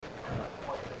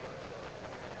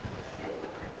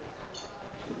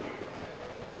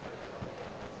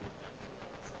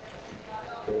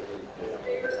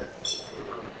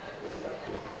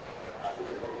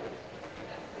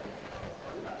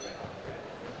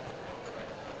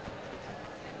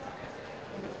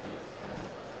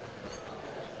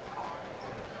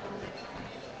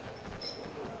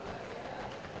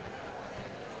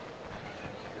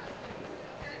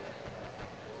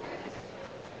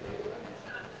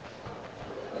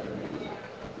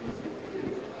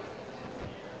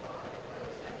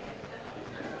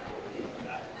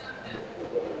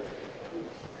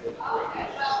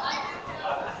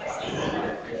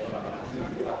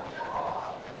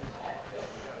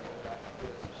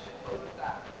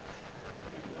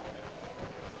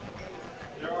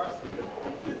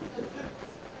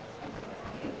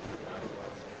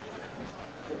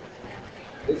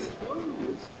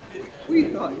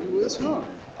this, huh?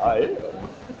 I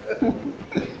am.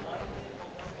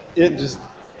 It just,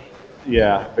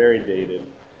 yeah, very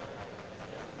dated.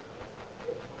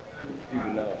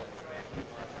 Even now.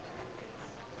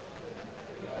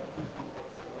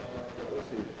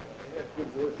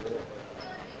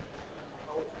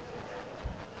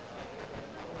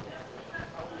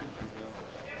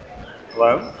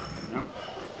 Hello? No.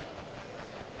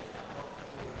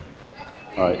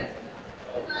 All right.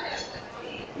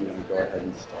 I'm going to go ahead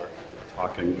and start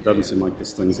talking. It doesn't seem like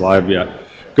this thing's live yet.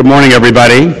 Good morning,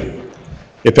 everybody.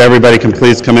 If everybody can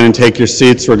please come in and take your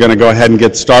seats, we're going to go ahead and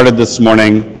get started this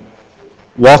morning.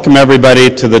 Welcome, everybody,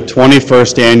 to the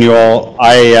 21st Annual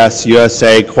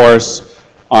IAS-USA course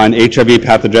on HIV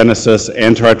pathogenesis,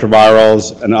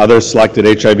 antiretrovirals, and other selected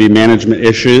HIV management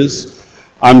issues.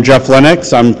 I'm Jeff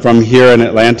Lennox. I'm from here in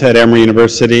Atlanta at Emory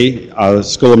University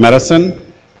School of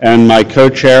Medicine, and my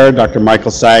co-chair, Dr. Michael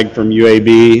Saag from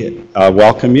UAB,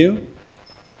 welcome you.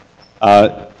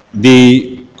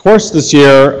 The course this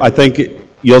year, I think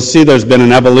you'll see there's been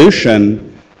an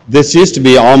evolution. This used to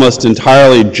be almost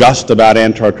entirely just about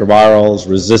antiretrovirals,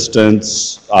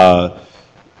 resistance,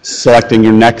 selecting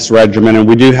your next regimen, and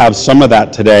we do have some of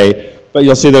that today. But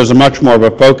you'll see there's a much more of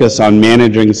a focus on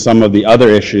managing some of the other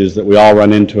issues that we all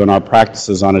run into in our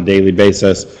practices on a daily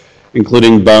basis,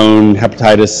 including bone,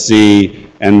 hepatitis C,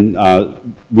 and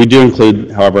we do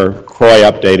include, however, CROI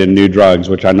update and new drugs,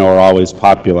 which I know are always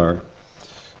popular.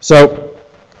 So,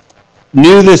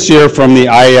 new this year from the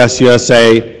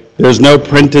IAS-USA, there's no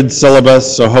printed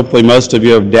syllabus, so hopefully most of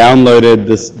you have downloaded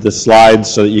the slides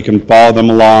so that you can follow them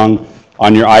along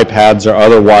on your iPads or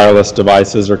other wireless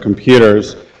devices or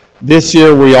computers. This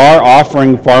year we are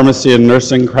offering pharmacy and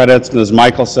nursing credits, and as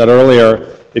Michael said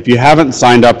earlier, if you haven't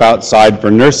signed up outside for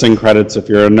nursing credits, if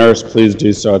you're a nurse, please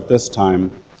do so at this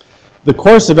time. The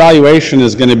course evaluation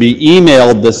is going to be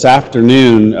emailed this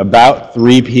afternoon about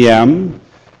 3 p.m.,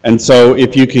 and so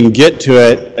if you can get to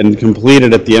it and complete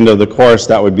it at the end of the course,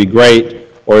 that would be great,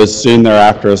 or as soon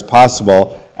thereafter as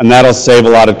possible, and that'll save a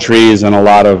lot of trees and a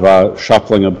lot of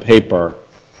shuffling of paper.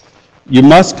 You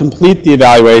must complete the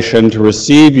evaluation to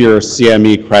receive your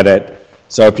CME credit,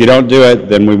 so if you don't do it,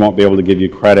 then we won't be able to give you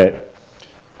credit.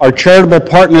 Our charitable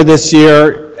partner this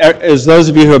year, as those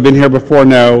of you who have been here before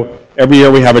know, every year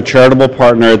we have a charitable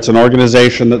partner. It's an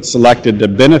organization that's selected to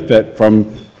benefit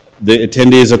from the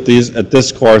attendees at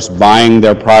this course buying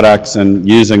their products and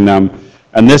using them.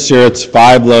 And this year it's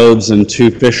 5 Loaves and 2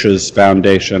 Fishes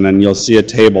Foundation, and you'll see a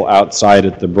table outside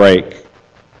at the break.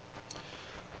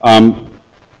 And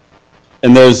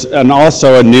there's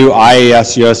also a new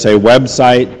IAS-USA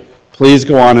website. Please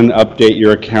go on and update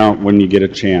your account when you get a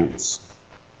chance.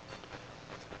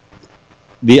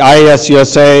 The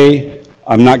IAS-USA,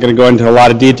 I'm not going to go into a lot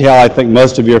of detail. I think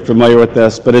most of you are familiar with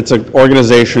this, but it's an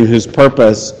organization whose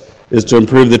purpose is to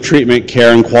improve the treatment,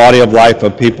 care, and quality of life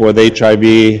of people with HIV,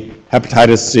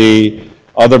 hepatitis C,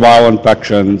 other viral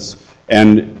infections,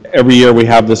 and every year we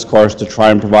have this course to try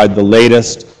and provide the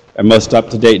latest and most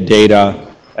up-to-date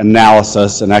data,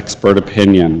 analysis, and expert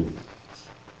opinion.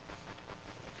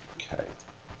 Okay.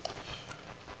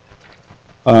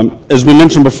 As we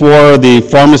mentioned before, the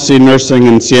pharmacy, nursing,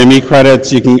 and CME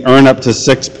credits, you can earn up to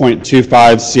 6.25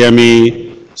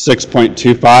 CME,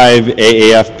 6.25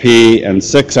 AAFP, and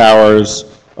 6 hours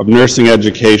of nursing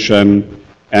education,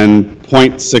 and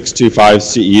 0.625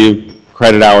 CEU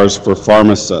credit hours for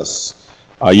pharmacists.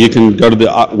 You can go to the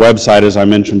website as I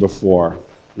mentioned before.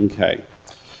 Okay.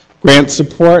 Grant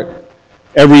support.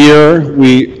 Every year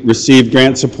we receive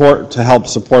grant support to help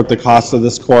support the cost of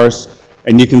this course,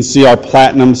 and you can see our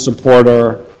platinum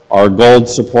supporter, our gold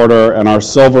supporter, and our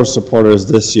silver supporters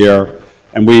this year,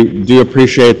 and we do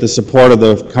appreciate the support of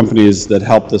the companies that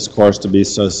help this course to be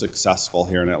so successful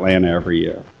here in Atlanta every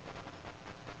year.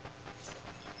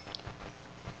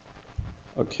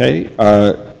 Okay,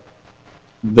 the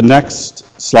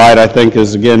next slide I think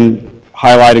is again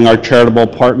highlighting our charitable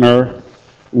partner,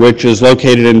 which is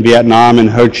located in Vietnam in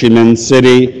Ho Chi Minh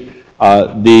City.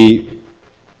 The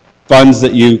funds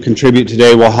that you contribute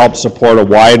today will help support a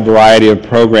wide variety of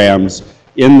programs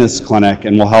in this clinic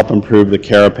and will help improve the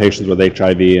care of patients with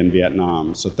HIV in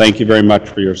Vietnam. So thank you very much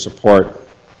for your support.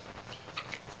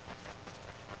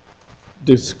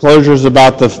 Disclosures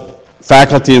about the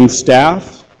faculty and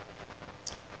staff.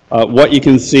 What you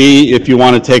can see, if you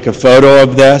want to take a photo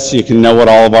of this, you can know what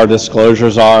all of our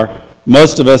disclosures are.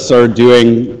 Most of us are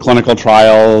doing clinical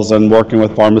trials and working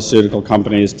with pharmaceutical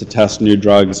companies to test new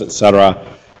drugs, et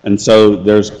cetera. And so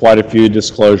there's quite a few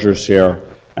disclosures here,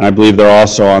 and I believe they're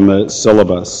also on the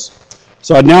syllabus.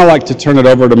 So I'd now like to turn it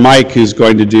over to Mike, who's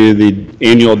going to do the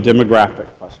annual demographic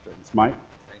questions. Mike?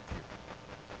 Thank you.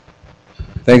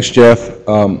 Thanks, Jeff.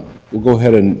 We'll go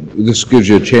ahead and this gives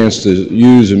you a chance to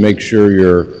use and make sure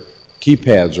your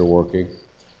keypads are working.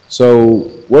 So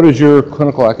what is your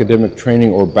clinical academic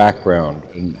training or background,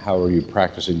 and how are you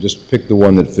practicing? Just pick the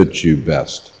one that fits you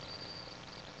best.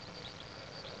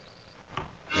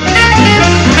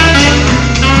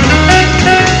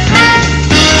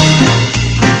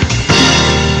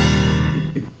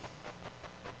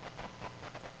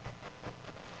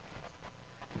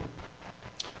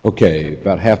 Okay,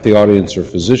 about half the audience are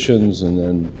physicians, and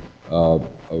then a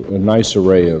nice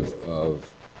array of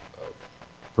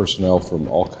personnel from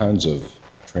all kinds of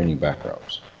training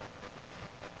backgrounds.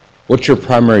 What's your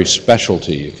primary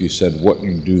specialty? If you said what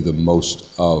you do the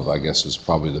most of, I guess is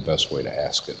probably the best way to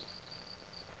ask it.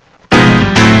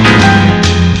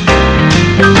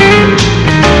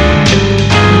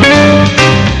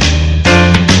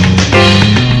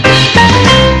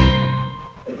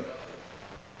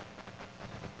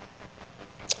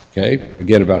 Okay,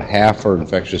 again, about half are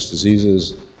infectious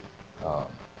diseases,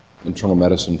 internal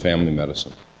medicine, family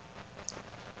medicine.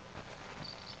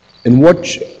 In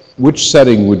which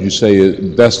setting would you say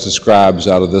best describes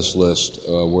out of this list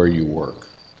where you work,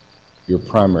 your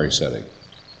primary setting?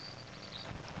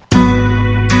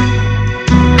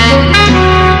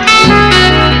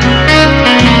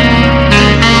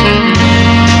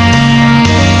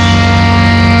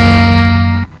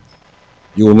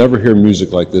 You will never hear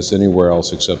music like this anywhere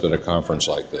else except at a conference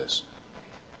like this.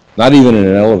 Not even in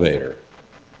an elevator.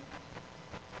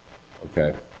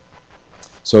 Okay.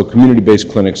 So community-based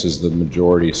clinics is the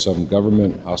majority, some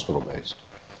government, hospital-based.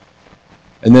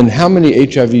 And then how many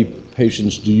HIV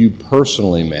patients do you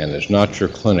personally manage? Not your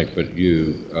clinic, but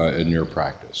you in your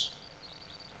practice?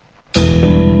 The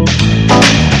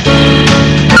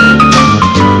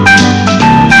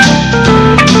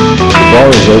bar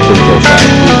is open till 5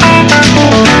 p.m.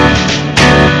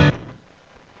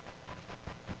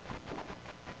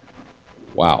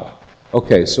 Wow.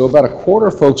 Okay, so about a quarter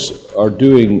of folks are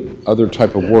doing other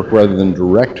type of work rather than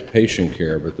direct patient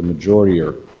care, but the majority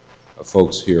of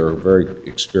folks here are very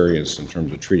experienced in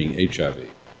terms of treating HIV.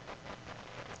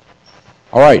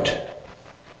 All right,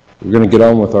 we're going to get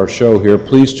on with our show here.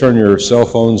 Please turn your cell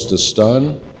phones to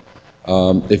stun.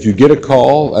 If you get a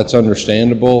call, that's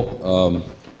understandable.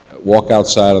 Walk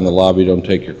outside in the lobby, don't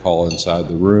take your call inside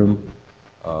the room.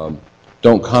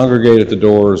 Don't congregate at the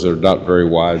doors, they're not very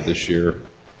wide this year.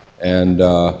 And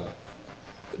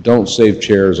don't save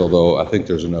chairs, although I think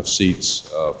there's enough seats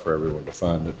for everyone to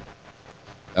find it.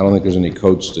 I don't think there's any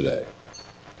coats today.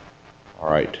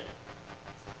 All right.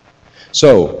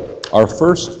 So our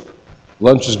first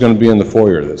lunch is going to be in the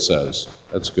foyer, that says.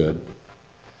 That's good.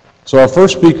 So our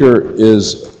first speaker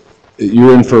is,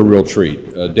 you're in for a real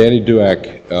treat. Danny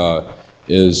Duack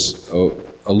is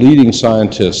a leading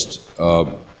scientist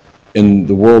in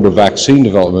the world of vaccine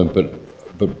development, but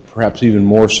perhaps even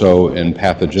more so in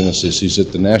pathogenesis. He's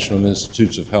at the National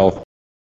Institutes of Health